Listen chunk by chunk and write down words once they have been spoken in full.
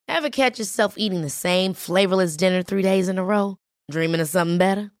Ever catch yourself eating the same flavorless dinner 3 days in a row? Dreaming of something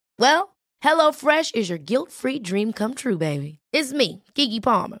better? Well, HelloFresh is your guilt-free dream come true, baby. It's me, Keke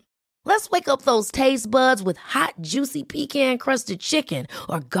Palmer. Let's wake up those taste buds with hot, juicy pecan-crusted chicken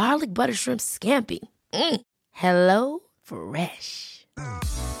or garlic butter shrimp scampi. Hello Fresh.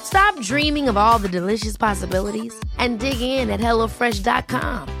 Stop dreaming of all the delicious possibilities and dig in at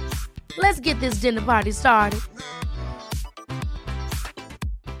HelloFresh.com. Let's get this dinner party started.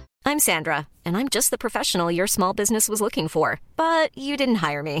 I'm Sandra, and I'm just the professional your small business was looking for. But you didn't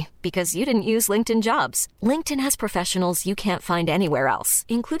hire me because you didn't use LinkedIn Jobs. LinkedIn has professionals you can't find anywhere else,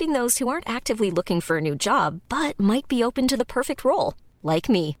 including those who aren't actively looking for a new job, but might be open to the perfect role, like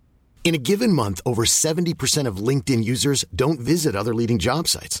me. In a given month, over 70% of LinkedIn users don't visit other leading job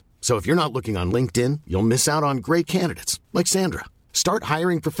sites. So if you're not looking on LinkedIn, you'll miss out on great candidates like Sandra. Start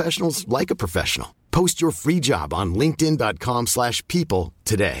hiring professionals like a professional. Post your free job on linkedin.com/people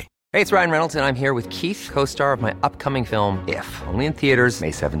today. Hey, it's Ryan Reynolds, and I'm here with Keith, co-star of my upcoming film, If, only in theaters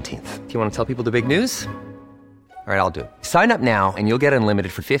May 17th. Do you want to tell people the big news? All right, I'll do it. Sign up now and you'll get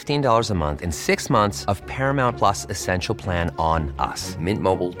unlimited for $15 a month and 6 months of Paramount Plus Essential Plan on us.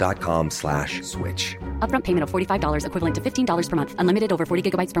 MintMobile.com/switch. Upfront payment of $45 equivalent to $15 per month. Unlimited over 40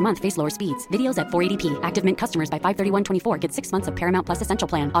 gigabytes per month. Face lower speeds. Videos at 480p. Active Mint customers by 531.24 get 6 months of Paramount Plus Essential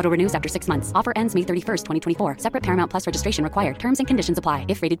Plan. Auto renews after 6 months. Offer ends May 31st, 2024. Separate Paramount Plus registration required. Terms and conditions apply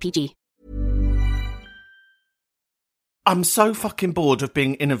if rated PG. I'm so fucking bored of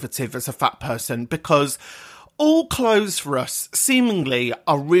being innovative as a fat person because all clothes for us seemingly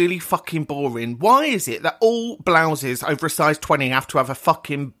are really fucking boring. Why is it that all blouses over a size 20 have to have a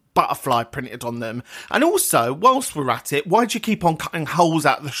fucking butterfly printed on them? And also, whilst we're at it, why do you keep on cutting holes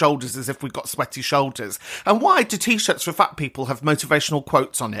out the shoulders as if we've got sweaty shoulders? And why do t-shirts for fat people have motivational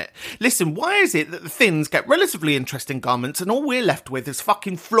quotes on it? Listen, why is it that the thins get relatively interesting garments and all we're left with is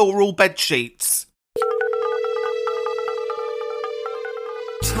fucking floral bed sheets?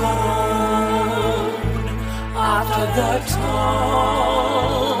 After the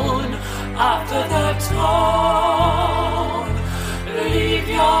tone, after the tone, leave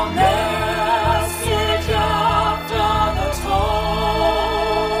your message after the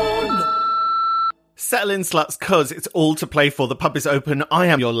tone. Settle in, sluts, cuz it's all to play for. The pub is open. I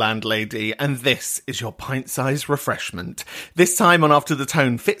am your landlady, and this is your pint-sized refreshment. This time on After the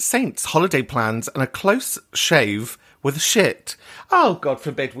Tone, Fit Saints, holiday plans, and a close shave with a shit. Oh, God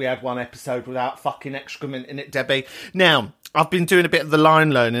forbid we had one episode without fucking excrement in it, Debbie. Now, I've been doing a bit of the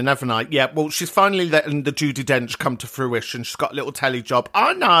line learning, haven't I? Yeah, well, she's finally letting the Judi Dench come to fruition. She's got a little telly job.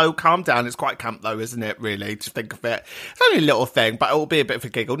 I know, calm down. It's quite camp, though, isn't it, really, to think of it? It's only a little thing, but it'll be a bit of a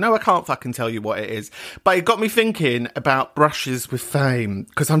giggle. No, I can't fucking tell you what it is. But it got me thinking about brushes with fame,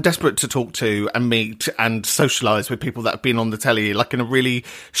 because I'm desperate to talk to and meet and socialise with people that have been on the telly, like in a really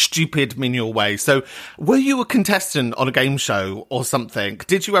stupid, menial way. So, were you a contestant on a game show or something?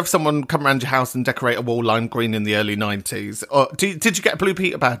 Did you have someone come around your house and decorate a wall lime green in the early 90s? Or did you get a Blue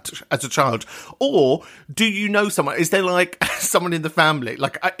Peter badge as a child? Or do you know someone? Is there like someone in the family?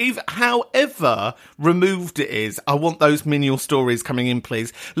 Like, however removed it is, I want those menial stories coming in,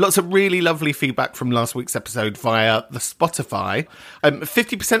 please. Lots of really lovely feedback from last week's episode via the Spotify.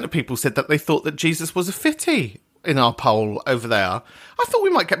 50% of people said that they thought that Jesus was a fitty in our poll over there. I thought we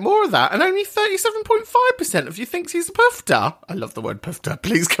might get more of that, and only 37.5% of you thinks he's a pufter. I love the word pufter.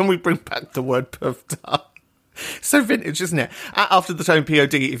 Please, can we bring back the word pufter? So vintage, isn't it? After the Tone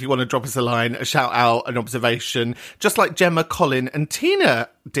POD, if you want to drop us a line, a shout out, an observation, just like Gemma, Colin and Tina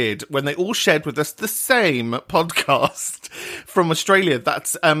did when they all shared with us the same podcast from Australia.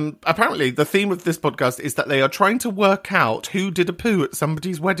 That's apparently the theme of this podcast is that they are trying to work out who did a poo at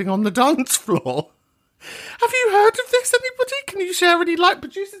somebody's wedding on the dance floor. Have you heard of this, anybody? Can you share any light?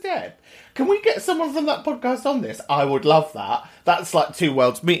 Producer Deb, can we get someone from that podcast on this? I would love that. That's like two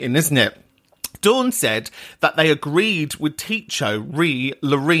worlds meeting, isn't it? Dawn said that they agreed with Ticho re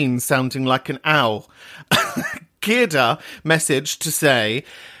Loreen sounding like an owl. Kierda messaged to say,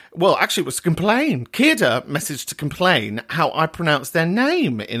 well, actually it was to complain. Kierda messaged to complain how I pronounced their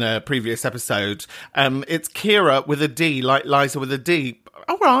name in a previous episode. It's Kira with a D, like Liza with a D.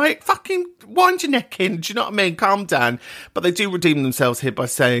 All right, fucking wind your neck in. Do you know what I mean? Calm down. But they do redeem themselves here by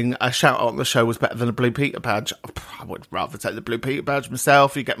saying a shout out on the show was better than a Blue Peter badge. I would rather take the Blue Peter badge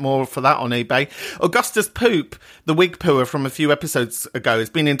myself. You get more for that on eBay. Augustus Poop, the wig pooer from a few episodes ago,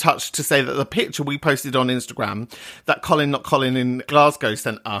 has been in touch to say that the picture we posted on Instagram that Colin Not Colin in Glasgow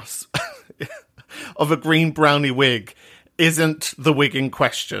sent us of a green brownie wig isn't the wig in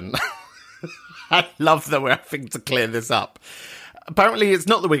question. I love that we're having to clear this up. Apparently, it's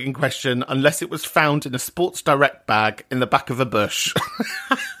not the wig in question unless it was found in a Sports Direct bag in the back of a bush.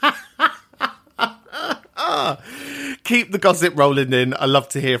 Keep the gossip rolling in. I love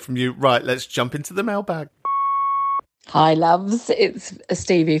to hear from you. Right, let's jump into the mailbag. Hi, loves. It's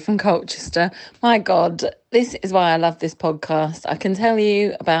Stevie from Colchester. My God, this is why I love this podcast. I can tell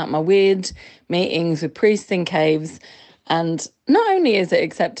you about my weird meetings with priests in caves, and not only is it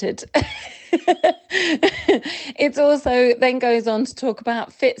accepted, it also then goes on to talk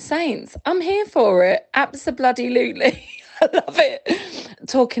about fit saints. I'm here for it. Abso-bloody-lutely. I love it.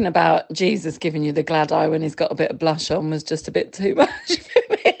 Talking about Jesus giving you the glad eye when he's got a bit of blush on was just a bit too much for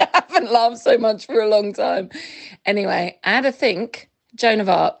me. I haven't laughed so much for a long time. Anyway, I had to think. Joan of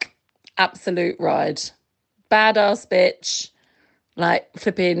Arc, absolute ride. Badass bitch, like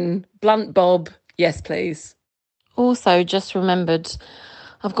flipping blunt bob. Yes, please. Also, just remembered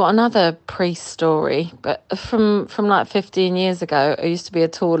I've got another priest story, but from like 15 years ago. I used to be a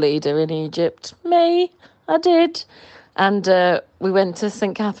tour leader in Egypt. I did. And we went to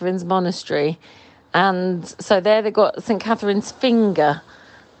St. Catherine's Monastery. And so there they got St. Catherine's finger,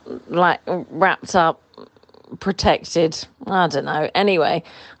 like wrapped up, protected. I don't know. Anyway,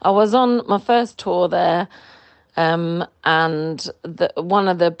 I was on my first tour there. And one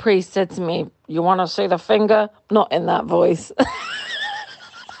of the priests said to me, "You want to see the finger?" Not in that voice.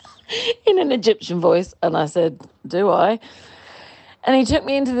 In an Egyptian voice. And I said, "Do I?" And he took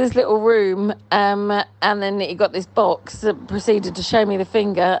me into this little room, and then he got this box that proceeded to show me the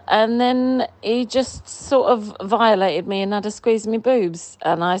finger, and then he just sort of violated me and had to squeeze me boobs.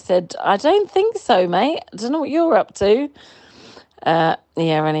 And I said, "I don't think so, mate. I don't know what you're up to."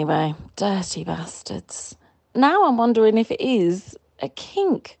 Anyway, dirty bastards. Now I'm wondering if it is a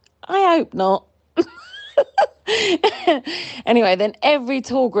kink. I hope not. Anyway, then every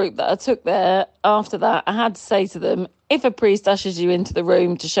tour group that I took there after that, I had to say to them, if a priest ushers you into the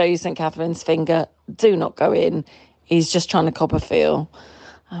room to show you St. Catherine's finger, do not go in. He's just trying to cop a feel.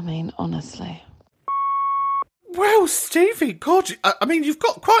 I mean, honestly. Well, Stevie, God, I mean, you've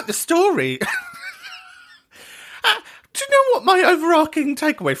got quite the story. Do you know what my overarching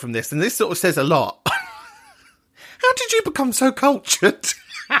takeaway from this, and this sort of says a lot. How did you become so cultured?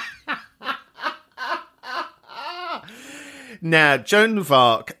 Now, Joan of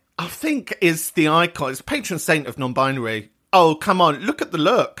Arc, I think, is the icon. It's the patron saint of non-binary. Oh, come on, look at the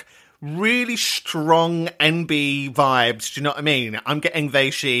look. Really strong NB vibes, do you know what I mean? I'm getting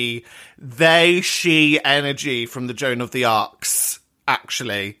they, she energy from the Joan of the Arcs,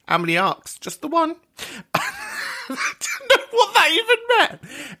 actually. How many arcs? Just the one? I don't know what that even meant.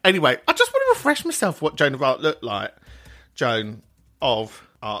 Anyway, I just want to refresh myself what Joan of Arc looked like. Joan of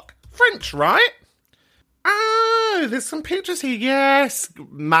Arc. French, right? Oh, there's some pictures here. Yes,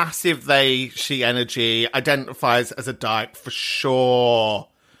 massive they, she energy. Identifies as a dyke for sure.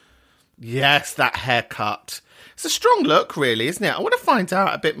 Yes, that haircut. It's a strong look, really, isn't it? I want to find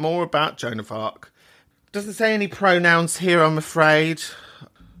out a bit more about Joan of Arc. Doesn't say any pronouns here, I'm afraid.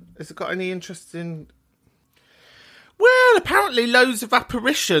 Has it got any interest in... Well, apparently loads of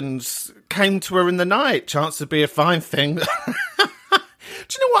apparitions came to her in the night. Chance to be a fine thing. Do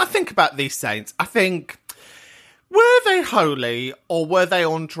you know what I think about these saints? I think... Were they holy or were they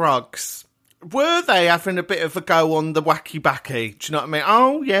on drugs? Were they having a bit of a go on the wacky backy? Do you know what I mean?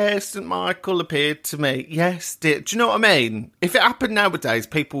 Oh, yes, St. Michael appeared to me. Yes, did. Do you know what I mean? If it happened nowadays,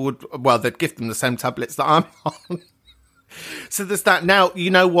 people would, well, they'd give them the same tablets that I'm on. So there's that. Now, you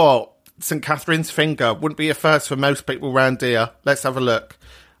know what? St. Catherine's finger wouldn't be a first for most people around here. Let's have a look.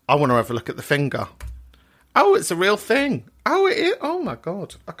 I want to have a look at the finger. Oh, it's a real thing. Oh, it is. Oh, my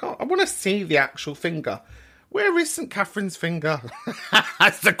God. I want to see the actual finger. Where is St. Catherine's finger?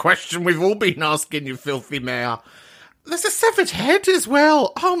 That's the question we've all been asking, you filthy mayor. There's a severed head as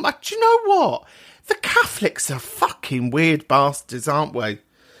well. Oh, my, do you know what? The Catholics are fucking weird bastards, aren't we?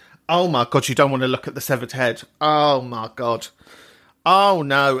 Oh, my God, you don't want to look at the severed head. Oh, my God. Oh,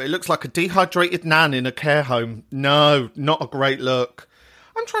 no, it looks like a dehydrated nan in a care home. No, not a great look.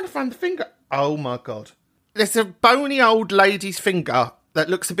 I'm trying to find the finger. Oh, my God. There's a bony old lady's finger that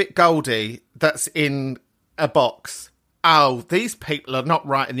looks a bit goldy that's in... a box. Oh, these people are not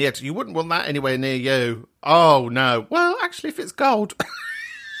right in the edge. You wouldn't want that anywhere near you. Oh, no. Well, actually, if it's gold.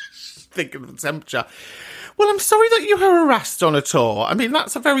 Think of the temperature. Well, I'm sorry that you were harassed on a tour. I mean,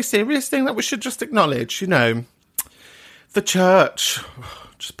 that's a very serious thing that we should just acknowledge, you know. The church.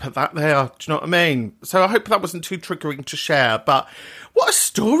 Just put that there. Do you know what I mean? So I hope that wasn't too triggering to share, but what a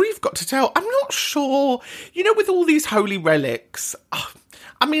story you've got to tell. I'm not sure. You know, with all these holy relics...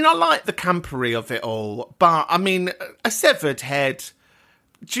 I mean, I like the campery of it all, but, I mean, a severed head,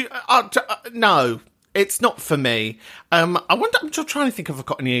 no, it's not for me. I'm just trying to think if I've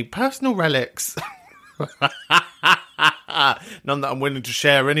got any personal relics. None that I'm willing to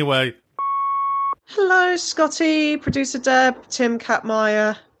share anyway. Hello, Scotty, producer Deb, Tim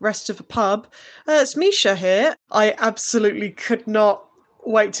Catmeyer, rest of the pub. It's Misha here. I absolutely could not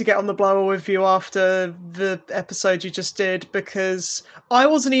wait to get on the blower with you after the episode you just did, because I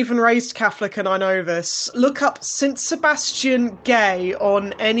wasn't even raised Catholic and I know this. Look up St. Sebastian Gay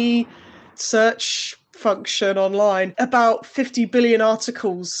on any search function online. About 50 billion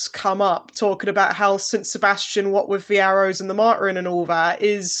articles come up talking about how St. Sebastian, what with the arrows and the martyring and all that,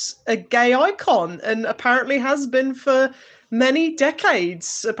 is a gay icon and apparently has been for many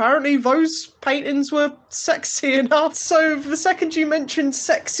decades. Apparently those paintings were sexy enough. So the second you mentioned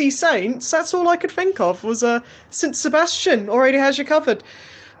sexy saints, that's all I could think of was St. Sebastian already has you covered.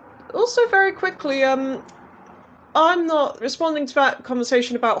 Also, very quickly, I'm not responding to that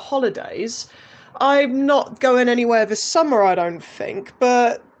conversation about holidays. I'm not going anywhere this summer, I don't think,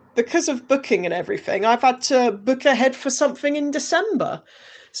 but because of booking and everything, I've had to book ahead for something in December.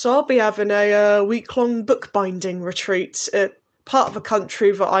 So I'll be having a week-long bookbinding retreat at part of the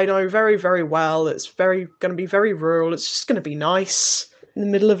country that I know very, very well. It's going to be very rural. It's just going to be nice. In the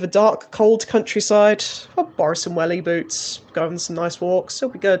middle of a dark, cold countryside. I'll borrow some welly boots, go on some nice walks.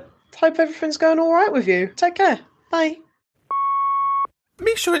 It'll be good. Hope everything's going all right with you. Take care. Bye.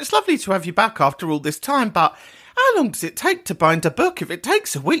 Misha, it's lovely to have you back after all this time, but how long does it take to bind a book? If it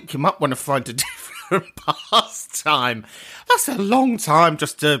takes a week, you might want to find a different pastime. That's a long time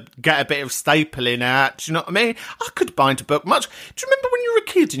just to get a bit of stapling out, do you know what I mean? I could bind a book much. Do you remember when you were a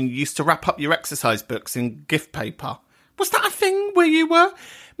kid and you used to wrap up your exercise books in gift paper? Was that a thing where you were?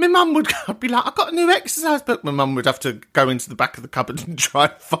 My mum would be like, I got a new exercise book. My mum would have to go into the back of the cupboard and try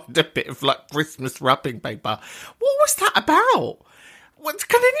and find a bit of like Christmas wrapping paper. What was that about?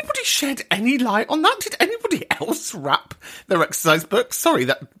 Can anybody shed any light on that? Did anybody else wrap their exercise books? Sorry,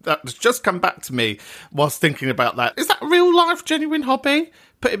 that's just come back to me whilst thinking about that. Is that a real life, genuine hobby?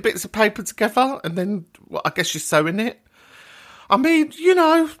 Putting bits of paper together and then, well, I guess you're sewing it? I mean, you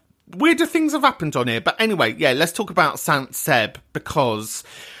know, weirder things have happened on here. But anyway, yeah, let's talk about Saint Seb because,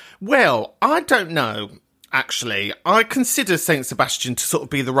 well, I don't know. Actually, I consider Saint Sebastian to sort of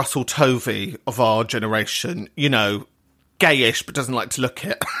be the Russell Tovey of our generation, you know, gayish, but doesn't like to look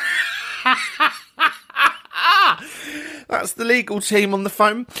it. That's the legal team on the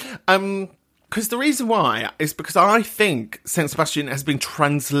phone. Because the reason why is because I think Saint Sebastian has been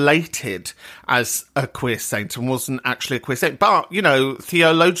translated as a queer saint and wasn't actually a queer saint. But, you know,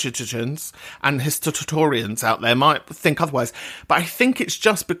 theologians and historians out there might think otherwise. But I think it's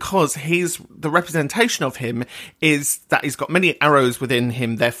just because the representation of him is that he's got many arrows within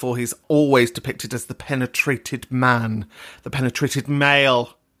him. Therefore, he's always depicted as the penetrated man, the penetrated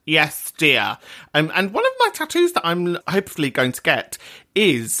male. Yes, dear. And one of my tattoos that I'm hopefully going to get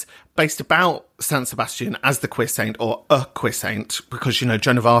is based about Saint Sebastian as the queer saint, or a queer saint, because, you know,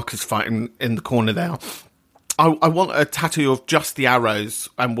 Joan of Arc is fighting in the corner there. I want a tattoo of just the arrows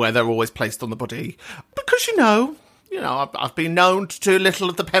and where they're always placed on the body. Because, you know, I've been known to do a little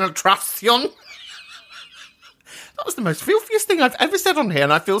of the penetration. That was the most filthiest thing I've ever said on here,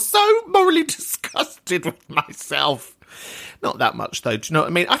 and I feel so morally disgusted with myself. Not that much, though. Do you know what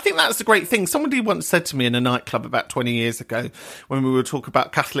I mean? I think that's a great thing. Somebody once said to me in a nightclub about 20 years ago when we were talking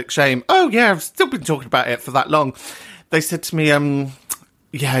about Catholic shame, oh, yeah, I've still been talking about it for that long. They said to me,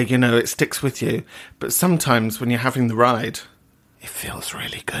 yeah, you know, it sticks with you. But sometimes when you're having the ride, it feels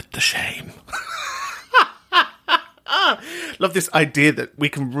really good, the shame. Love this idea that we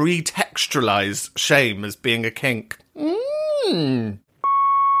can retextualise shame as being a kink.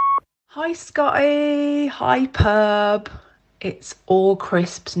 Hi, Scotty. Hi, Pub. It's all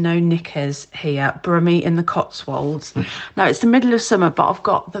crisps, no knickers here. Brummy in the Cotswolds. Now, it's the middle of summer, but I've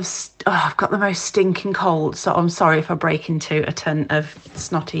got the most stinking cold, so I'm sorry if I break into a ton of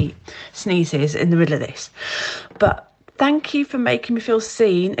snotty sneezes in the middle of this. But thank you for making me feel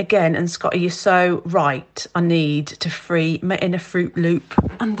seen again. And Scotty, you're so right. I need to free my inner Fruit Loop,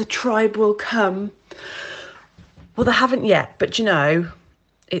 and the tribe will come. Well, they haven't yet, but you know,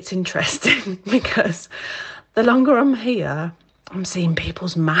 it's interesting because the longer I'm here, I'm seeing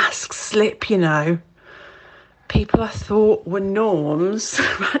people's masks slip, you know. People I thought were norms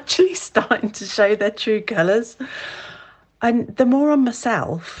are actually starting to show their true colours. And the more I'm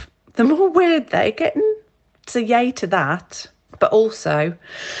myself, the more weird they're getting. So yay to that. But also,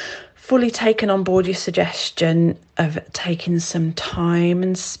 fully taken on board your suggestion of taking some time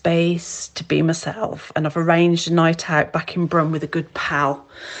and space to be myself. And I've arranged a night out back in Brum with a good pal,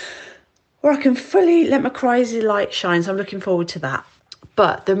 where I can fully let my crazy light shine, so I'm looking forward to that.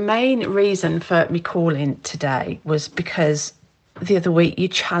 But the main reason for me calling today was because the other week you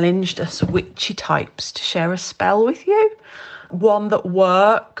challenged us witchy types to share a spell with you. One that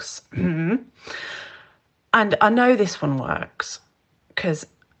works. And I know this one works because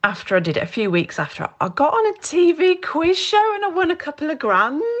after I did it, a few weeks after, I got on a TV quiz show and I won a couple of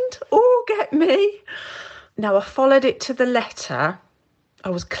grand. Oh, get me. Now, I followed it to the letter. I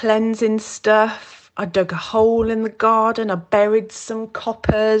was cleansing stuff. I dug a hole in the garden. I buried some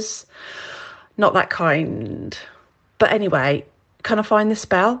coppers. Not that kind. But anyway, can I find the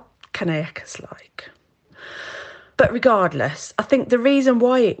spell? Canaicus like. But regardless, I think the reason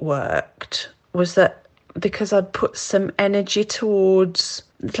why it worked was that because I'd put some energy towards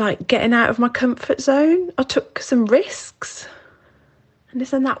like getting out of my comfort zone. I took some risks. And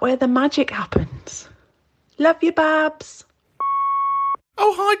isn't that where the magic happens? Love you, Babs.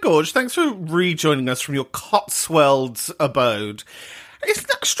 Oh, hi, Gorge. Thanks for rejoining us from your Cotswolds abode. Isn't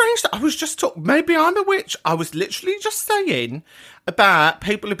that strange that I was just talking? Maybe I'm a witch. I was literally just saying about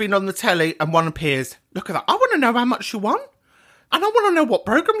people who've been on the telly and one appears. Look at that. I want to know how much you won. And I want to know what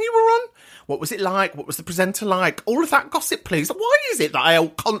programme you were on. What was it like? What was the presenter like? All of that gossip, please. Why is it that I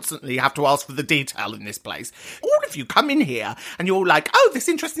constantly have to ask for the detail in this place? All of you come in here and you're like, oh, this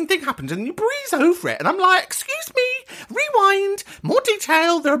interesting thing happened, and you breeze over it. And I'm like, excuse me, rewind, more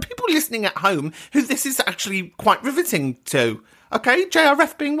detail. There are people listening at home who this is actually quite riveting to. Okay,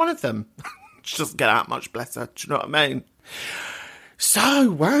 JRF being one of them. She doesn't get out much, bless her. Do you know what I mean?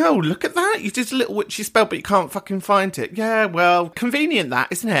 So, wow, look at that. You did a little witchy spell, but you can't fucking find it. Yeah, well, convenient that,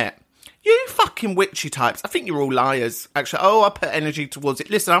 isn't it? You fucking witchy types. I think you're all liars. Actually, I put energy towards it.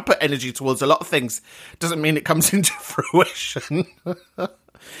 Listen, I put energy towards a lot of things. Doesn't mean it comes into fruition.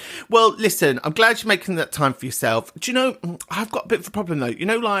 Well, listen, I'm glad you're making that time for yourself. Do you know, I've got a bit of a problem, though. You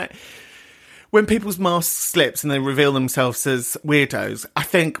know, like, when people's mask slips and they reveal themselves as weirdos, I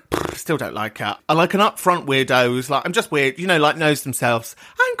think, still don't like it. I like an upfront weirdo who's like, I'm just weird, you know, like knows themselves.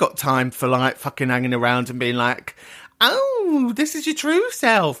 I ain't got time for like fucking hanging around and being like, oh, this is your true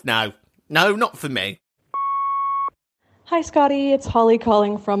self. No, not for me. Hi, Scotty. It's Holly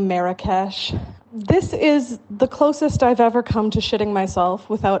calling from Marrakesh. This is the closest I've ever come to shitting myself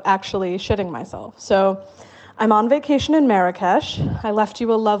without actually shitting myself. So I'm on vacation in Marrakesh. I left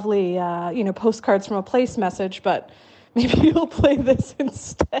you a lovely, postcards from a place message, but maybe you'll play this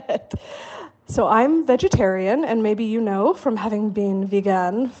instead. So I'm vegetarian, and maybe you know from having been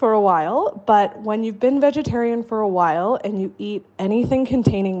vegan for a while, but when you've been vegetarian for a while and you eat anything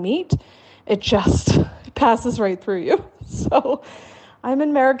containing meat, it just passes right through you. So I'm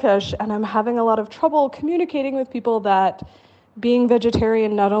in Marrakesh, and I'm having a lot of trouble communicating with people that being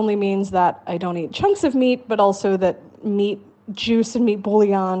vegetarian not only means that I don't eat chunks of meat, but also that meat juice and meat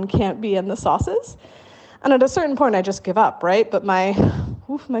bouillon can't be in the sauces. And at a certain point, I just give up, right? But my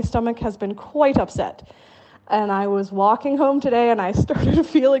stomach has been quite upset. And I was walking home today, and I started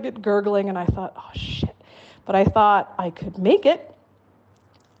feeling it gurgling, and I thought, oh, shit. But I thought I could make it.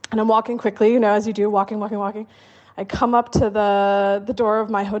 And I'm walking quickly, as you do, walking. I come up to the door of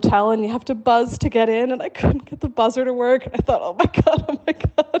my hotel, and you have to buzz to get in, and I couldn't get the buzzer to work. And I thought, oh my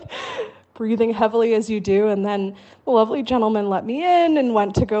God. Breathing heavily as you do. And then the lovely gentleman let me in and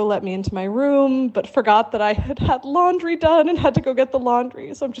went to go let me into my room, but forgot that I had laundry done and had to go get the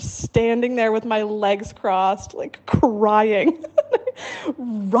laundry. So I'm just standing there with my legs crossed, like crying.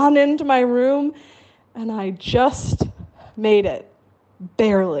 Run into my room, and I just made it.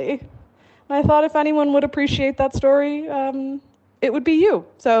 Barely. And I thought if anyone would appreciate that story, it would be you.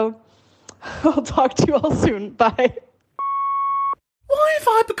 So I'll talk to you all soon. Bye. Why have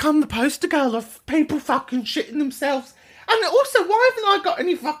I become the poster girl of people fucking shitting themselves? And also, why haven't I got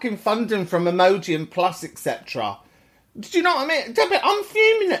any fucking funding from Emoji and Plus, etc.? Do you know what I mean? I'm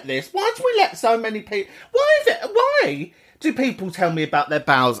fuming at this. Why do we let so many people... Why do people tell me about their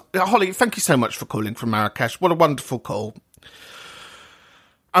bowels? Holly, thank you so much for calling from Marrakesh. What a wonderful call.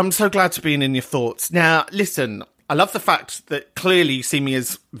 I'm so glad to be in your thoughts. Now, listen, I love the fact that clearly you see me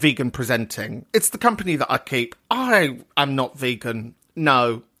as vegan presenting. It's the company that I keep. I am not vegan.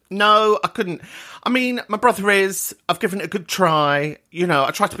 No, I couldn't. I mean, my brother is. I've given it a good try.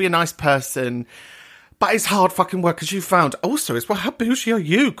 I try to be a nice person. But it's hard fucking work, as you found. Also, as well, how bougie are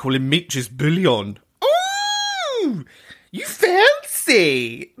you calling meat just bouillon? Ooh, you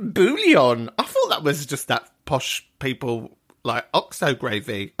fancy. Bouillon. I thought that was just that posh people... like oxo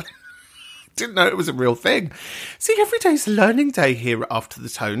gravy. Didn't know it was a real thing. See, every day's a learning day here at After the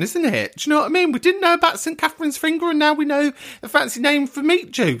Tone, isn't it? Do you know what I mean? We didn't know about St. Catherine's finger, and now we know the fancy name for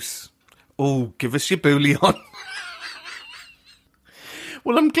meat juice. Oh, give us your bouillon.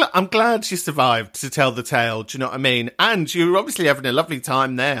 Well, I'm glad you survived to tell the tale, do you know what I mean? And you're obviously having a lovely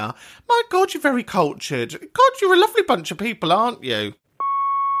time there. My God, you're very cultured. God, you're a lovely bunch of people, aren't you?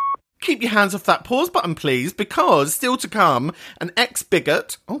 keep your hands off that pause button, please, because still to come, an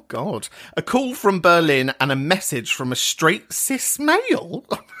ex-bigot, oh God, a call from Berlin and a message from a straight cis male.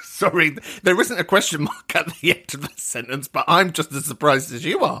 Sorry, there isn't a question mark at the end of the sentence, but I'm just as surprised as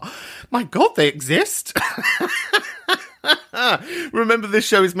you are. My God, they exist. Remember, this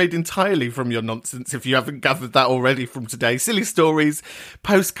show is made entirely from your nonsense, if you haven't gathered that already from today. Silly stories,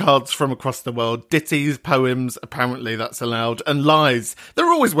 postcards from across the world, ditties, poems, apparently that's allowed, and lies.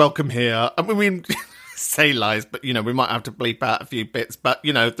 They're always welcome here. I mean, say lies, but, you know, we might have to bleep out a few bits, but,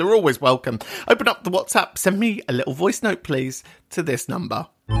 you know, they're always welcome. Open up the WhatsApp, send me a little voice note, please, to this number.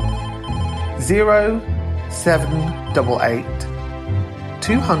 0788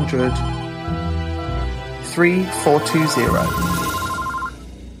 200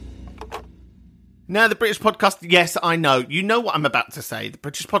 3420. Now, the British Podcast, yes, I know. You know what I'm about to say. The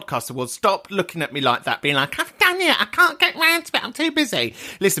British Podcast Awards. Stop looking at me like that, being like, I've done it, I can't get round to it, I'm too busy.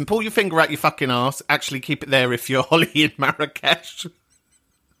 Listen, pull your finger out your fucking arse. Actually, keep it there if you're Holly in Marrakesh.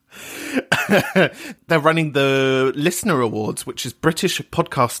 They're running the Listener Awards, which is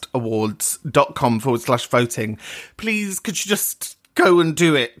britishpodcastawards.com/voting. Please, could you just go and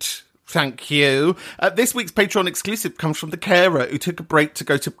do it? Thank you. This week's Patreon exclusive comes from the carer who took a break to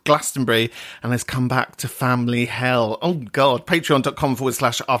go to Glastonbury and has come back to family hell. Oh, God.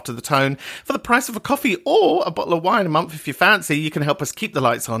 Patreon.com/After the Tone. For the price of a coffee or a bottle of wine a month if you fancy, you can help us keep the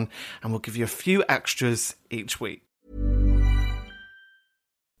lights on and we'll give you a few extras each week.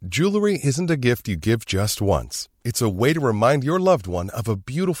 Jewelry isn't a gift you give just once. It's a way to remind your loved one of a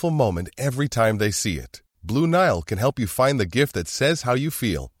beautiful moment every time they see it. Blue Nile can help you find the gift that says how you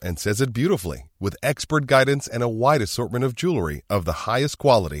feel and says it beautifully, with expert guidance and a wide assortment of jewelry of the highest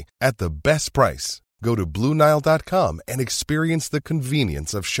quality at the best price. Go to BlueNile.com and experience the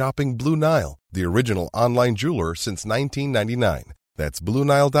convenience of shopping Blue Nile, the original online jeweler since 1999. That's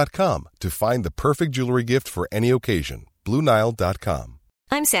BlueNile.com to find the perfect jewelry gift for any occasion. BlueNile.com.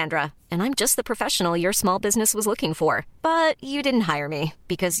 I'm Sandra, and I'm just the professional your small business was looking for. But you didn't hire me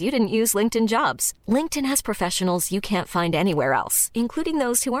because you didn't use LinkedIn Jobs. LinkedIn has professionals you can't find anywhere else, including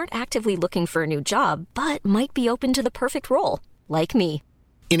those who aren't actively looking for a new job, but might be open to the perfect role, like me.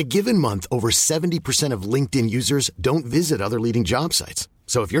 In a given month, over 70% of LinkedIn users don't visit other leading job sites.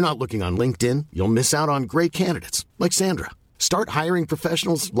 So if you're not looking on LinkedIn, you'll miss out on great candidates like Sandra. Start hiring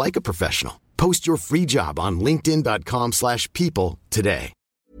professionals like a professional. Post your free job on linkedin.com/people today.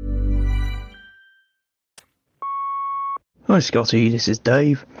 Hi Scotty, this is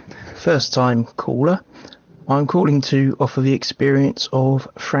Dave. First time caller. I'm calling to offer the experience of,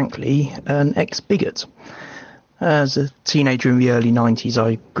 frankly, an ex-bigot. As a teenager in the early 90s,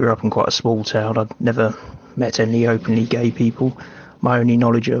 I grew up in quite a small town. I'd never met any openly gay people. My only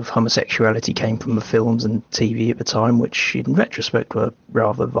knowledge of homosexuality came from the films and TV at the time, which in retrospect were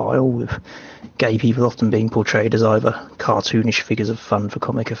rather vile, with gay people often being portrayed as either cartoonish figures of fun for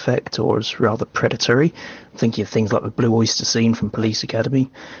comic effect or as rather predatory. I'm thinking of things like the Blue Oyster scene from Police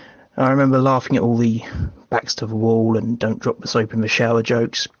Academy. I remember laughing at all the backs to the wall and don't drop the soap in the shower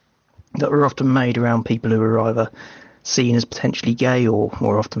jokes that were often made around people who were either seen as potentially gay or,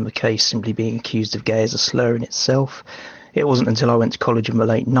 more often the case, simply being accused of gay as a slur in itself. It wasn't until I went to college in the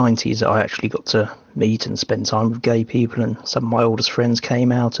late 90s that I actually got to meet and spend time with gay people, and some of my oldest friends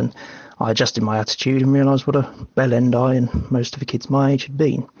came out, and I adjusted my attitude and realised what a bell end I and most of the kids my age had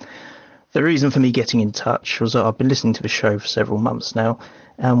been. The reason for me getting in touch was that I've been listening to the show for several months now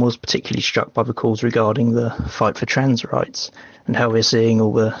and was particularly struck by the calls regarding the fight for trans rights and how we're seeing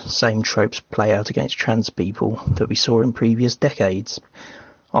all the same tropes play out against trans people that we saw in previous decades.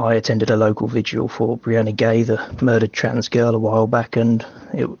 I attended a local vigil for Brianna Gay, the murdered trans girl, a while back, and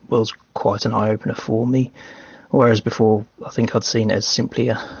it was quite an eye-opener for me. Whereas before, I think I'd seen it as simply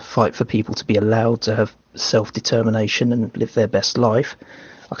a fight for people to be allowed to have self-determination and live their best life.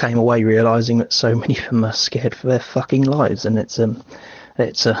 I came away realising that so many of them are scared for their fucking lives, and it's a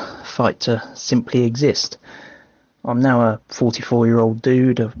fight to simply exist. I'm now a 44-year-old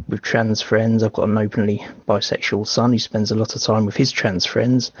dude with trans friends. I've got an openly bisexual son who spends a lot of time with his trans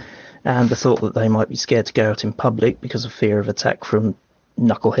friends, and the thought that they might be scared to go out in public because of fear of attack from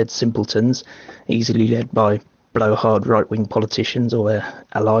knucklehead simpletons, easily led by blowhard right-wing politicians or their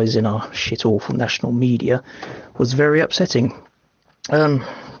allies in our shit-awful national media, was very upsetting.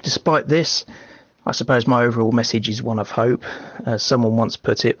 Despite this, I suppose my overall message is one of hope. As someone once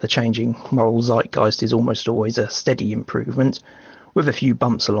put it, the changing moral zeitgeist is almost always a steady improvement, with a few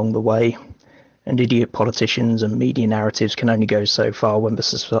bumps along the way, and idiot politicians and media narratives can only go so far when the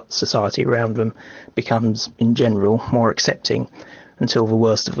society around them becomes, in general, more accepting, until the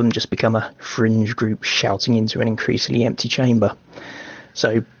worst of them just become a fringe group shouting into an increasingly empty chamber.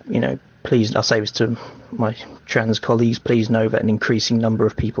 So, please, I'll say this to my trans colleagues, please know that an increasing number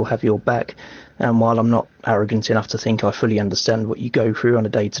of people have your back. And while I'm not arrogant enough to think I fully understand what you go through on a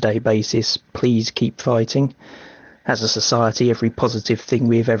day-to-day basis, please keep fighting. As a society, every positive thing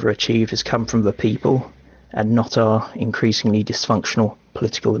we've ever achieved has come from the people and not our increasingly dysfunctional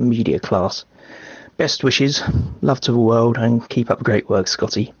political and media class. Best wishes, love to the world, and keep up the great work,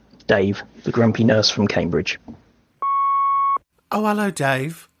 Scotty. Dave, the grumpy nurse from Cambridge. Oh, hello,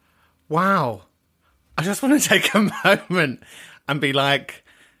 Dave. Wow. I just want to take a moment and be like,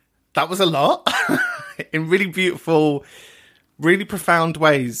 that was a lot. In really beautiful, really profound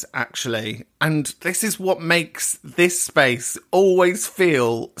ways, actually. And this is what makes this space always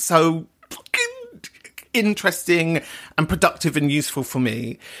feel so fucking interesting and productive and useful for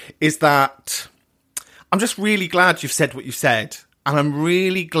me, is that I'm just really glad you've said what you said. And I'm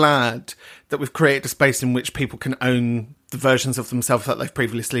really glad that we've created a space in which people can own the versions of themselves that they've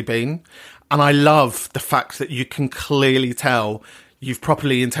previously been. And I love the fact that you can clearly tell you've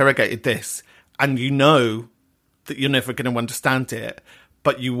properly interrogated this and you know that you're never going to understand it.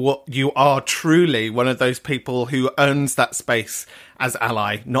 But you are truly one of those people who owns that space as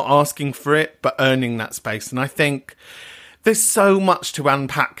ally, not asking for it, but earning that space. And I think there's so much to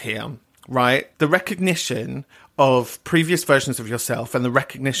unpack here, right? The recognition of previous versions of yourself and the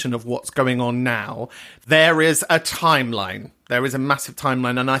recognition of what's going on now. There is a timeline. There is a massive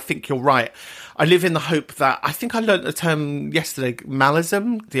timeline. And I think you're right. I live in the hope that, I think I learned the term yesterday,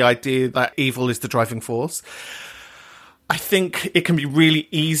 malism, the idea that evil is the driving force. I think it can be really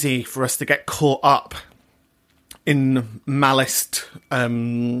easy for us to get caught up in malice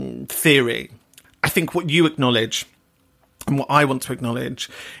theory. I think what you acknowledge and what I want to acknowledge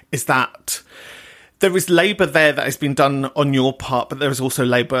is that there is labour there that has been done on your part, but there is also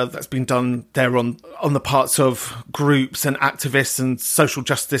labour that's been done there on the parts of groups and activists and social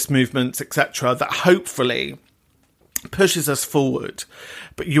justice movements, etc., that hopefully pushes us forward.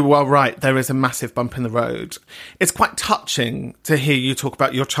 But you are right, there is a massive bump in the road. It's quite touching to hear you talk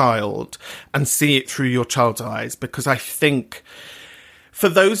about your child and see it through your child's eyes, because I think for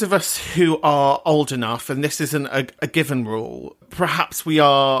those of us who are old enough, and this isn't a given rule, perhaps we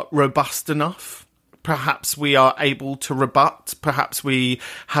are robust enough. Perhaps we are able to rebut. Perhaps we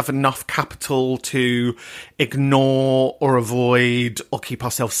have enough capital to ignore or avoid or keep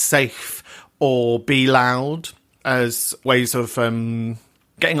ourselves safe or be loud as ways of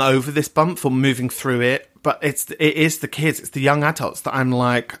getting over this bump or moving through it. But it is the kids, it's the young adults that I'm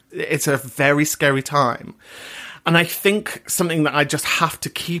like, it's a very scary time. And I think something that I just have to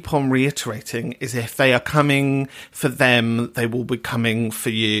keep on reiterating is if they are coming for them, they will be coming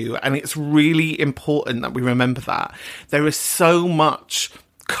for you. And it's really important that we remember that. There is so much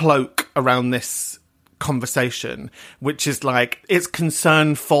cloak around this conversation, which is like, it's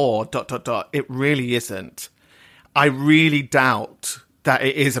concern for ... It really isn't. I really doubt that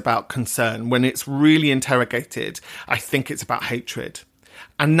it is about concern. When it's really interrogated, I think it's about hatred.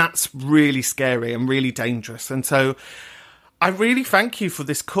 And that's really scary and really dangerous. And so I really thank you for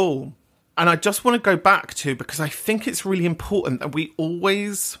this call. And I just want to go back to, because I think it's really important that we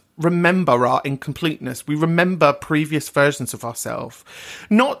always remember our incompleteness. We remember previous versions of ourselves,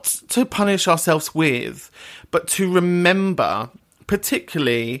 not to punish ourselves with, but to remember,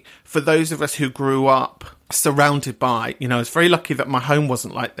 particularly for those of us who grew up surrounded by, I was very lucky that my home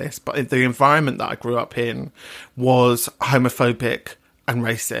wasn't like this, but the environment that I grew up in was homophobic and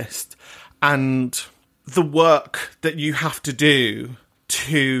racist, and the work that you have to do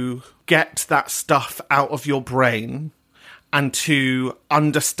to get that stuff out of your brain and to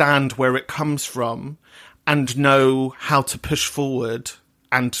understand where it comes from and know how to push forward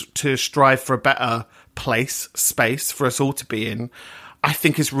and to strive for a better space for us all to be in, I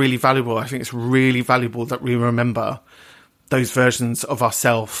think is really valuable. I think it's really valuable that we remember those versions of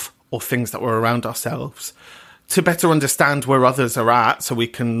ourselves or things that were around ourselves to better understand where others are at so we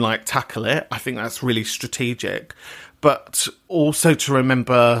can tackle it. I think that's really strategic. But also to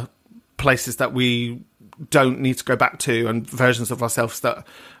remember places that we don't need to go back to and versions of ourselves that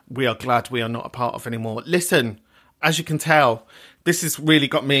we are glad we are not a part of anymore. Listen, as you can tell, this has really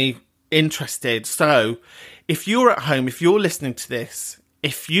got me interested. So if you're at home, if you're listening to this,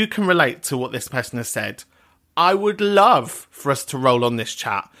 if you can relate to what this person has said, I would love for us to roll on this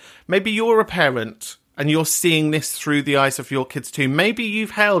chat. Maybe you're a parent and you're seeing this through the eyes of your kids too. Maybe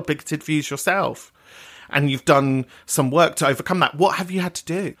you've held bigoted views yourself and you've done some work to overcome that. What have you had to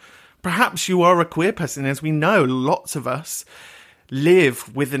do? Perhaps you are a queer person. As we know, lots of us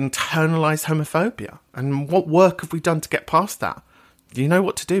live with internalized homophobia. And what work have we done to get past that? You know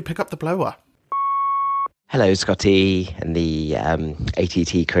what to do. Pick up the blower. Hello, Scotty and the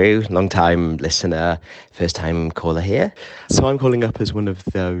ATT crew. Long-time listener, first-time caller here. So I'm calling up as one of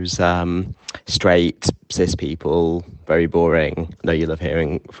those straight cis people, very boring. I know you love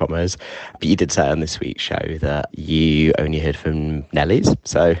hearing from us. But you did say on this week's show that you only heard from Nellies.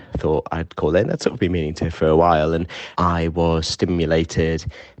 So I thought I'd call in. I'd sort of been meaning to for a while. And I was stimulated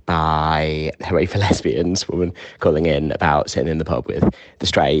by Hooray for Lesbians woman calling in about sitting in the pub with the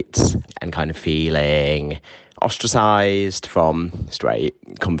straights and kind of feeling ostracised from straight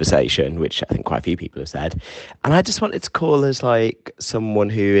conversation, which I think quite a few people have said. And I just wanted to call as like someone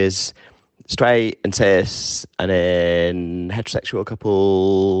who is straight and cis and in a heterosexual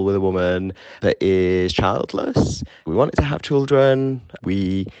couple with a woman that is childless. We wanted to have children.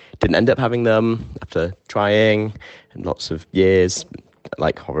 We didn't end up having them after trying and lots of years,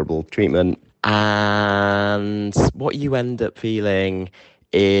 like horrible treatment. And what you end up feeling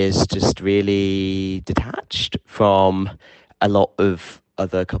is just really detached from a lot of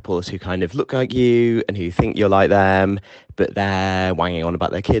other couples who kind of look like you and who think you're like them, but they're wanging on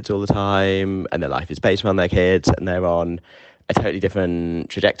about their kids all the time and their life is based around their kids and they're on a totally different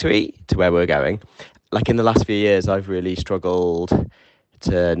trajectory to where we're going. Like in the last few years, I've really struggled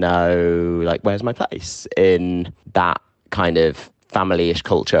to know, like, where's my place in that kind of family-ish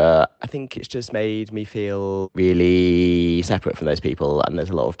culture. I think it's just made me feel really separate from those people and there's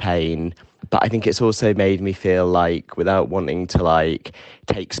a lot of pain. But I think it's also made me feel like, without wanting to like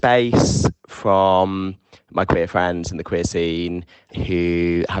take space from my queer friends and the queer scene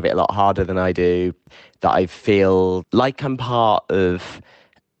who have it a lot harder than I do, that I feel like I'm part of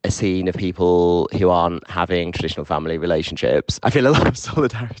a scene of people who aren't having traditional family relationships. I feel a lot of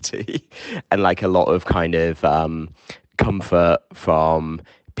solidarity and like a lot of kind of comfort from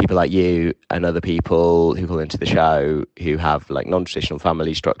people like you and other people who call into the show who have like non-traditional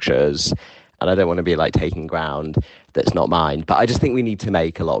family structures. And I don't want to be like taking ground that's not mine, but I just think we need to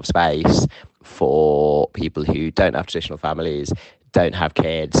make a lot of space for people who don't have traditional families, don't have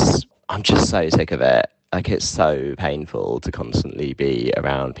kids. I'm just so sick of it. Like, it's so painful to constantly be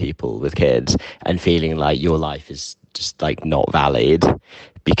around people with kids and feeling like your life is just like not valid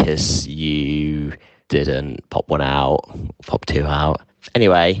because you didn't pop one out, pop two out.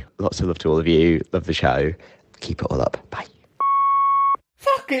 Anyway, lots of love to all of you. Love the show. Keep it all up. Bye.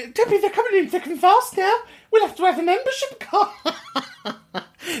 Fuck it, Debbie, they're coming in thick and fast now. We'll have to have a membership card.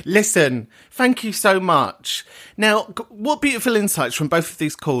 Listen, thank you so much. Now, what beautiful insights from both of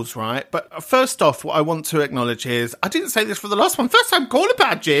these calls, right? But first off, what I want to acknowledge is, I didn't say this for the last one, first time caller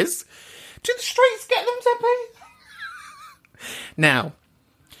badges. Do the straights get them, Debbie? Now,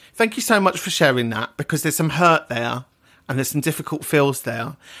 thank you so much for sharing that, because there's some hurt there and there's some difficult feels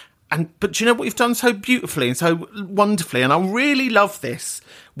there. But do you know what you've done so beautifully and so wonderfully? And I really love this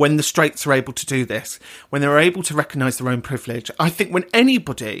when the straights are able to do this, when they're able to recognise their own privilege. I think when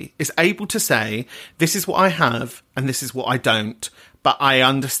anybody is able to say, this is what I have and this is what I don't, but I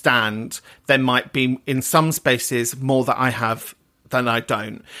understand there might be in some spaces more that I have than I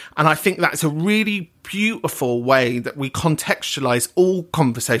don't. And I think that's a really beautiful way that we contextualise all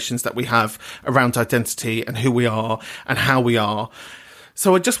conversations that we have around identity and who we are and how we are.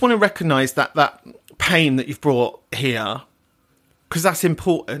 So I just want to recognise that pain that you've brought here, because that's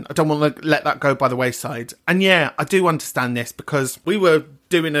important. I don't want to let that go by the wayside. And yeah, I do understand this, because we were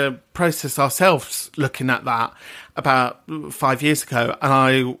doing a process ourselves looking at that about 5 years ago, and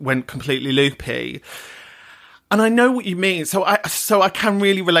I went completely loopy. And I know what you mean. So I can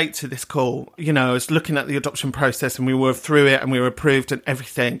really relate to this call. You know, I was looking at the adoption process and we were through it and we were approved and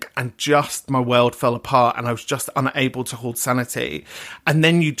everything. And just my world fell apart and I was just unable to hold sanity. And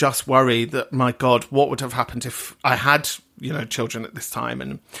then you just worry that, my God, what would have happened if I had, you know, children at this time?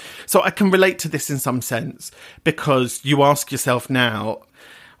 And so I can relate to this in some sense, because you ask yourself now,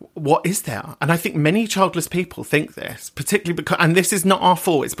 what is there? And I think many childless people think this, particularly because, and this is not our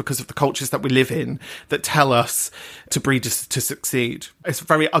fault, it's because of the cultures that we live in that tell us to breed us to succeed. It's a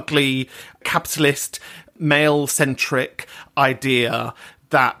very ugly, capitalist, male-centric idea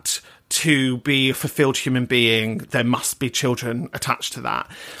that to be a fulfilled human being, there must be children attached to that.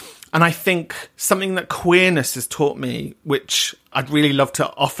 And I think something that queerness has taught me, which I'd really love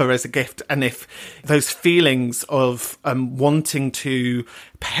to offer as a gift, and if those feelings of wanting to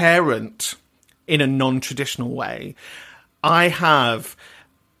parent in a non-traditional way, I have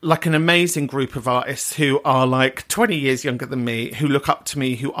like an amazing group of artists who are like 20 years younger than me, who look up to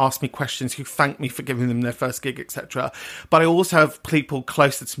me, who ask me questions, who thank me for giving them their first gig, etc. But I also have people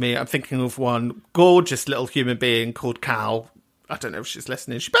closer to me. I'm thinking of one gorgeous little human being called Cal, I don't know if she's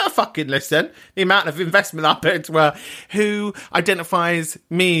listening. She better fucking listen. The amount of investment I put into her, who identifies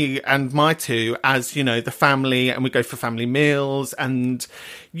me and my two as, you know, the family, and we go for family meals, and,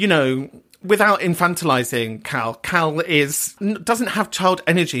 you know, without infantilizing Cal doesn't have child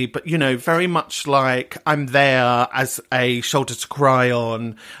energy, but, you know, very much like I'm there as a shoulder to cry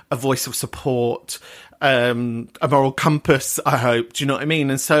on, a voice of support, a moral compass, I hope. Do you know what I mean?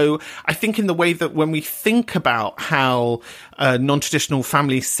 And so I think in the way that when we think about how non-traditional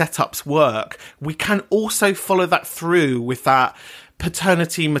family setups work, we can also follow that through with that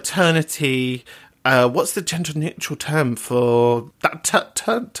paternity, maternity, what's the gender neutral term for that?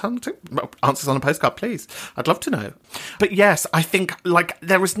 Answers on a postcard, please. I'd love to know. But yes, I think like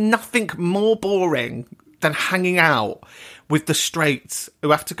there is nothing more boring than hanging out with the straights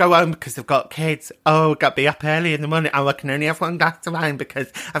who have to go home because they've got kids. Oh, I've got to be up early in the morning. Oh, I can only have one glass of wine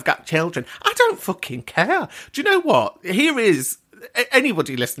because I've got children. I don't fucking care. Do you know what? Here is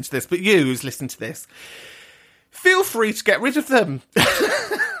anybody listening to this, but you who's listening to this, feel free to get rid of them.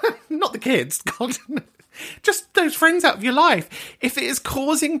 Not the kids, God. Just those friends out of your life. If it is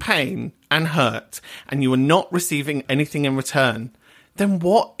causing pain and hurt and you are not receiving anything in return, then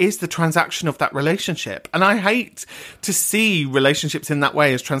what is the transaction of that relationship? And I hate to see relationships in that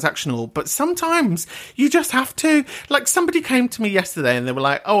way as transactional, but sometimes you just have to. Like, somebody came to me yesterday and they were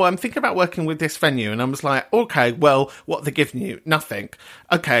like, oh, I'm thinking about working with this venue. And I was like, okay, well, what are they giving you? Nothing.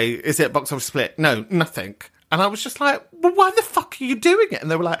 Okay, is it box office split? No, nothing. And I was just like, well, why the fuck are you doing it?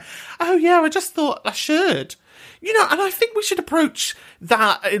 And they were like, oh yeah, I just thought I should. You know, and I think we should approach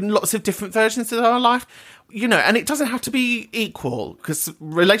that in lots of different versions of our life. You know, and it doesn't have to be equal, because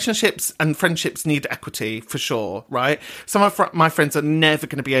relationships and friendships need equity for sure, right? Some of my friends are never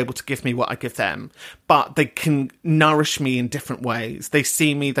going to be able to give me what I give them, but they can nourish me in different ways. They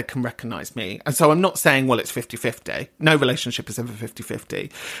see me, they can recognise me. And so I'm not saying, well, it's 50-50. No relationship is ever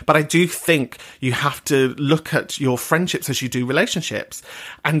 50-50. But I do think you have to look at your friendships as you do relationships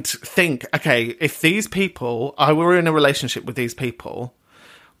and think, okay, if these people, I were in a relationship with these people,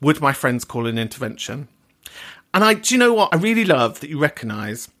 would my friends call an intervention? And do you know what? I really love that you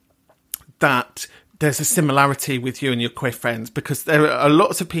recognise that there's a similarity with you and your queer friends, because there are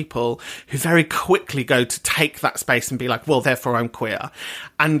lots of people who very quickly go to take that space and be like, well, therefore I'm queer.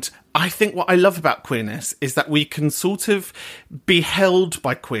 And I think what I love about queerness is that we can sort of be held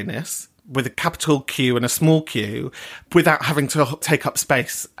by queerness with a capital Q and a small q without having to take up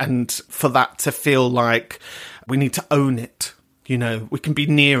space, and for that to feel like we need to own it. You know, we can be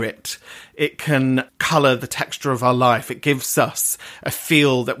near it. It can colour the texture of our life. It gives us a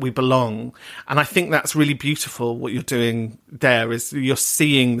feel that we belong. And I think that's really beautiful. What you're doing there is you're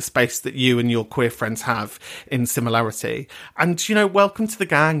seeing the space that you and your queer friends have in similarity. And, you know, welcome to the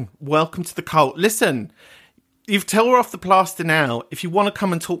gang. Welcome to the cult. Listen, you've tore off the plaster now. If you want to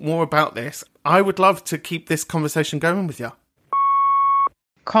come and talk more about this, I would love to keep this conversation going with you.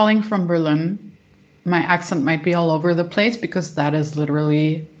 Calling from Berlin. My accent might be all over the place because that is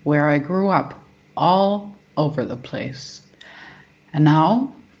literally where I grew up. All over the place. And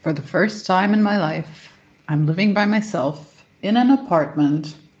now, for the first time in my life, I'm living by myself in an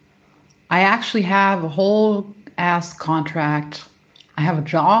apartment. I actually have a whole ass contract. I have a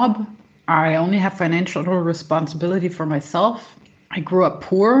job. I only have financial responsibility for myself. I grew up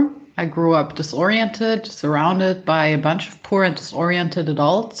poor. I grew up disoriented, surrounded by a bunch of poor and disoriented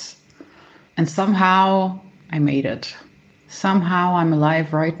adults. And somehow I made it. Somehow I'm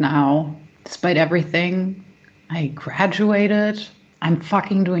alive right now. Despite everything, I graduated. I'm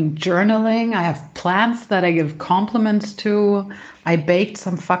fucking doing journaling. I have plants that I give compliments to. I baked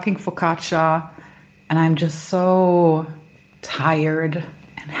some fucking focaccia. And I'm just so tired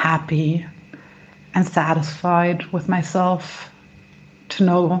and happy and satisfied with myself to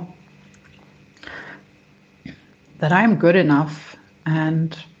know that I'm good enough.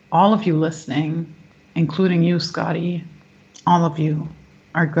 And all of you listening, including you, Scotty, all of you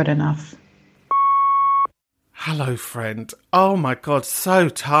are good enough. Hello, friend. Oh my God, so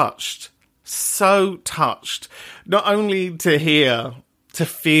touched. So touched. Not only to hear, to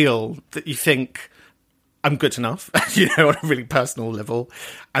feel that you think I'm good enough, you know, on a really personal level,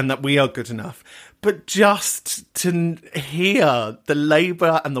 and that we are good enough, but just to hear the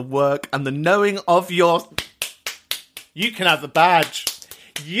labour and the work and the knowing of your... You can have the badge.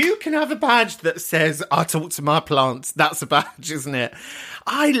 You can have a badge that says, I talk to my plants. That's a badge, isn't it?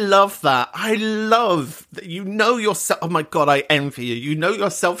 I love that. I love that you know yourself. Oh my God, I envy you. You know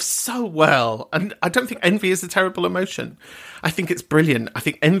yourself so well. And I don't think envy is a terrible emotion. I think it's brilliant. I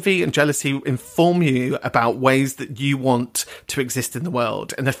think envy and jealousy inform you about ways that you want to exist in the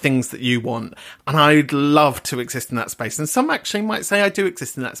world and the things that you want. And I'd love to exist in that space. And some actually might say I do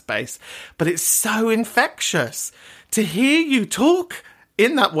exist in that space. But it's so infectious to hear you talk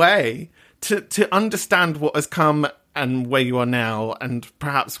in that way, to understand what has come and where you are now and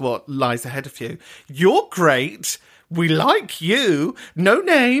perhaps what lies ahead of you. You're great. We like you. No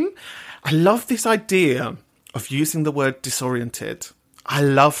name. I love this idea of using the word disoriented. I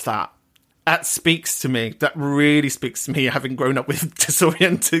love that. That speaks to me. That really speaks to me, having grown up with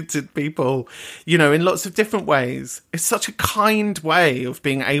disoriented people, you know, in lots of different ways. It's such a kind way of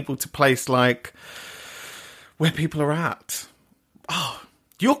being able to place, like, where people are at. Oh,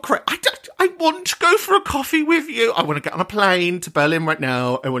 you're great. I want to go for a coffee with you. I want to get on a plane to Berlin right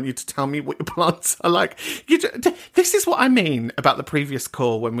now. I want you to tell me what your plants are like. This is what I mean about the previous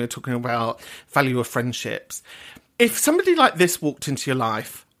call when we were talking about value of friendships. If somebody like this walked into your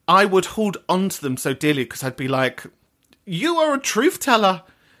life, I would hold on to them so dearly because I'd be like, you are a truth teller.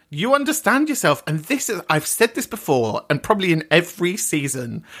 You understand yourself. And this is, I've said this before, and probably in every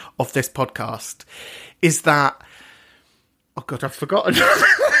season of this podcast, is that, oh God, I've forgotten.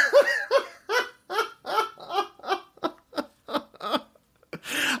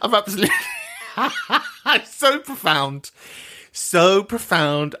 I'm absolutely so profound. So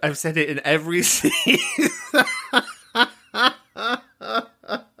profound. I've said it in every season.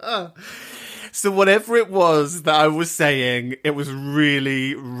 So whatever it was that I was saying, it was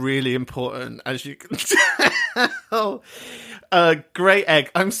really, really important, as you can tell. Great egg.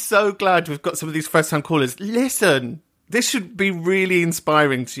 I'm so glad we've got some of these first-time callers. Listen, this should be really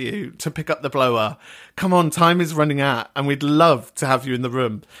inspiring to you to pick up the blower. Come on, time is running out, and we'd love to have you in the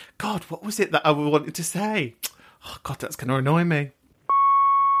room. God, what was it that I wanted to say? Oh, God, that's going to annoy me.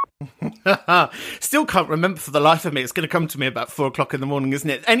 Still can't remember for the life of me. It's going to come to me about 4 o'clock in the morning, isn't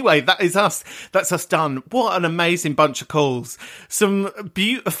it? Anyway, that is us. That's us done. What an amazing bunch of calls. Some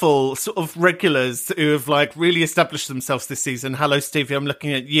beautiful sort of regulars who have like really established themselves this season. Hello, Stevie, I'm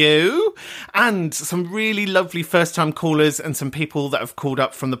looking at you. And some really lovely first-time callers and some people that have called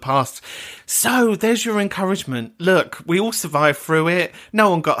up from the past. So there's your encouragement. Look, we all survived through it. No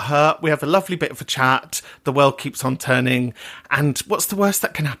one got hurt. We have a lovely bit of a chat. The world keeps on turning. And what's the worst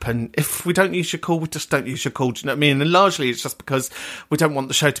that can happen? If we don't use your call, we just don't use your call. Do you know what I mean? And largely it's just because we don't want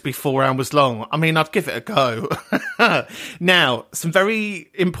the show to be 4 hours long. I mean, I'd give it a go. Now, some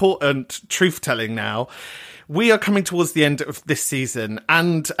very important truth-telling now. We are coming towards the end of this season.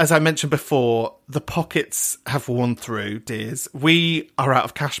 And as I mentioned before, the pockets have worn through, dears. We are out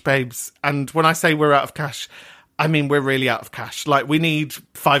of cash, babes. And when I say we're out of cash, I mean we're really out of cash. Like, we need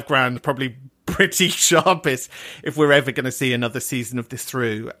 $5,000, probably pretty sharpest, if we're ever going to see another season of this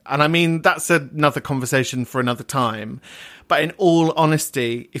through. And I mean, that's another conversation for another time. But in all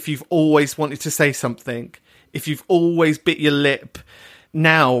honesty, if you've always wanted to say something, if you've always bit your lip,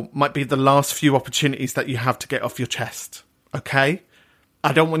 now might be the last few opportunities that you have to get off your chest. Okay?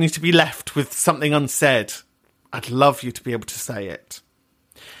 I don't want you to be left with something unsaid. I'd love you to be able to say it.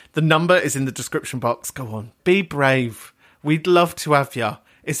 The number is in the description box. Go on. Be brave. We'd love to have you.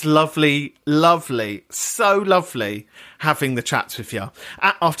 It's lovely, lovely, so lovely having the chats with you.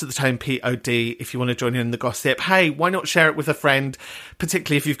 At After the Tone POD, if you want to join in the gossip. Hey, why not share it with a friend,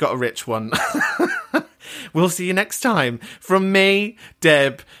 particularly if you've got a rich one. We'll see you next time. From me,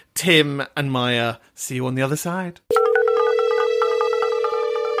 Deb, Tim and Maya. See you on the other side.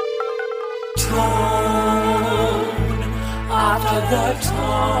 Tone, after the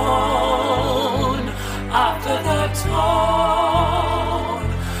tone, after the tone,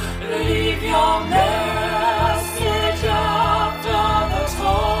 leave your message after the tone.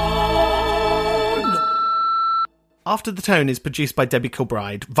 After the Tone is produced by Debbie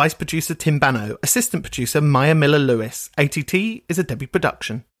Kilbride, Vice Producer Tim Bano, Assistant Producer Maya Miller-Lewis. ATT is a Debbie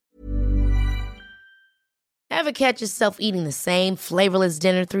production. Ever catch yourself eating the same flavorless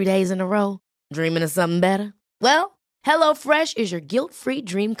dinner 3 days in a row? Dreaming of something better? Well, HelloFresh is your guilt-free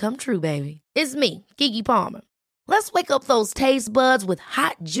dream come true, baby. It's me, Keke Palmer. Let's wake up those taste buds with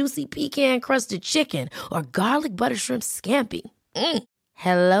hot, juicy pecan-crusted chicken or garlic butter shrimp scampi.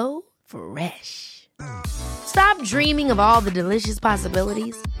 Hello Fresh. Stop dreaming of all the delicious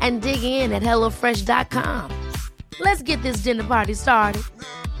possibilities and dig in at HelloFresh.com. Let's get this dinner party started.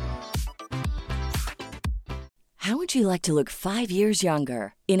 How would you like to look 5 years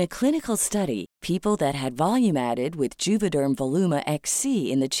younger? In a clinical study, people that had volume added with Juvederm Voluma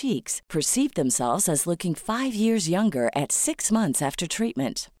XC in the cheeks perceived themselves as looking 5 years younger at 6 months after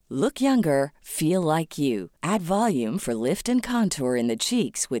treatment. Look younger, feel like you. Add volume for lift and contour in the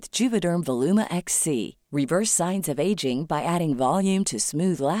cheeks with Juvederm Voluma XC. Reverse signs of aging by adding volume to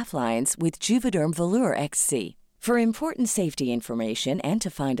smooth laugh lines with Juvederm Volure XC. For important safety information and to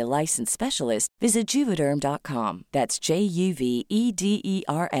find a licensed specialist, visit Juvederm.com. That's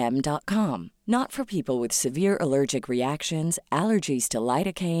JUVEDERM.com. Not for people with severe allergic reactions, allergies to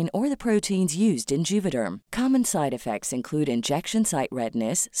lidocaine, or the proteins used in Juvederm. Common side effects include injection site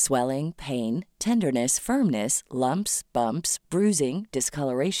redness, swelling, pain, tenderness, firmness, lumps, bumps, bruising,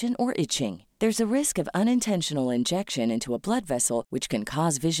 discoloration, or itching. There's a risk of unintentional injection into a blood vessel, which can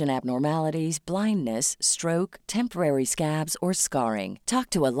cause vision abnormalities, blindness, stroke, temporary scabs, or scarring.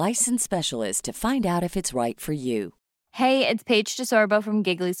 Talk to a licensed specialist to find out if it's right for you. Hey, it's Paige DeSorbo from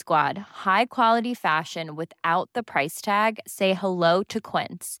Giggly Squad. High quality fashion without the price tag. Say hello to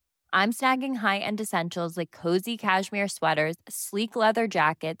Quince. I'm snagging high-end essentials like cozy cashmere sweaters, sleek leather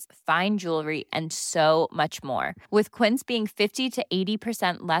jackets, fine jewelry, and so much more. With Quince being 50 to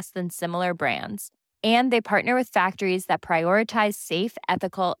 80% less than similar brands. And they partner with factories that prioritize safe,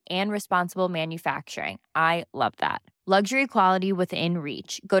 ethical, and responsible manufacturing. I love that. Luxury quality within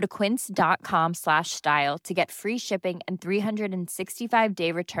reach. Go to quince.com/style to get free shipping and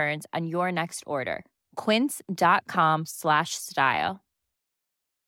 365-day returns on your next order. Quince.com/style.